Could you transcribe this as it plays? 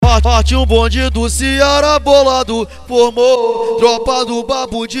Parte um bonde do Ceara bolado, formou. Tropa do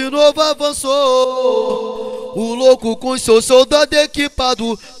Babu de novo avançou. O louco com seu soldado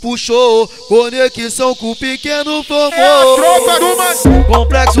equipado puxou. Conexão com o pequeno formou.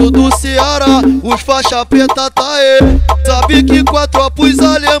 Complexo do Ceara, os faixa preta tá aí. Sabe que com a tropa os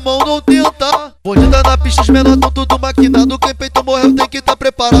alemão não tenta. Bondida na pista, os menor tão tudo maquinado. Quem peitou morreu tem que tá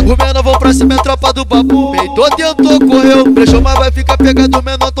preparado. Os menor vão pra cima, é tropa do Babu. Peitou, tentou, correu, brechou, mas vai ficar pegado. Os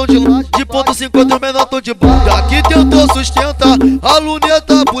menor tão de lá, de ponto 50, os menor tão de baixo. Daqui tentou, sustenta, a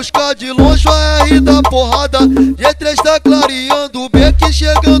luneta busca de longe a R da porrada. G3 tá clareando, o beck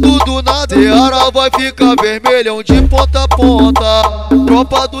chegando do nada. Ceara vai ficar vermelhão de ponta a ponta.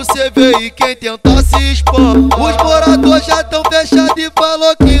 Tropa do CV e quem tentar se espanta. Os moradores já tão fechados e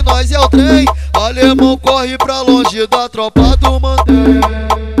falou que nós é o trem. Alemão corre pra longe da tropa do mantém.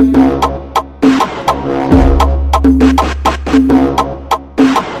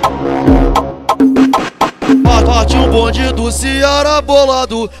 Parte um bonde do Ceara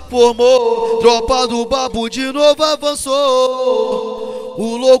bolado, formou. Tropa do Babu de novo avançou.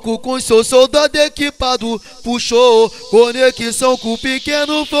 O louco com seu soldado equipado puxou. Conexão com o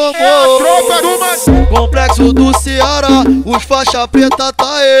pequeno formou. Complexo do Ceara, os faixa preta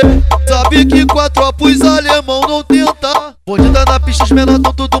tá aí. Sabe que com a tropa os alemão não tenta. Bondida na pista, os menor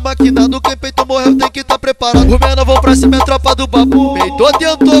tão tudo maquinado. Quem peitou morreu tem que tá preparado. Os menor vão pra cima, é tropa do Babu. Peitou,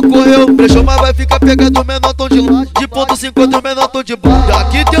 tentou, correu, brechou, mas vai ficar pegado. Os menor tão de lá, de ponto 50, os menor tão de baixo.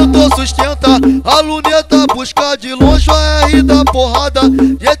 Daqui tentou, sustenta, a luneta busca de longe a R da porrada.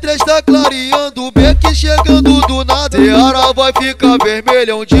 G3 tá clareando, o beck chegando do nada. Ceara vai ficar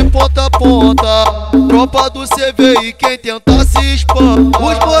vermelhão de ponta a ponta. Tropa do CV e quem tentar se espanta.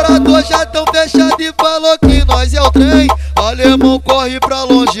 Os moradores já tão fechados e falou que nós é o trem. Alemão corre pra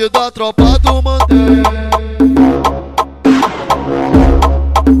longe da tropa do mantém.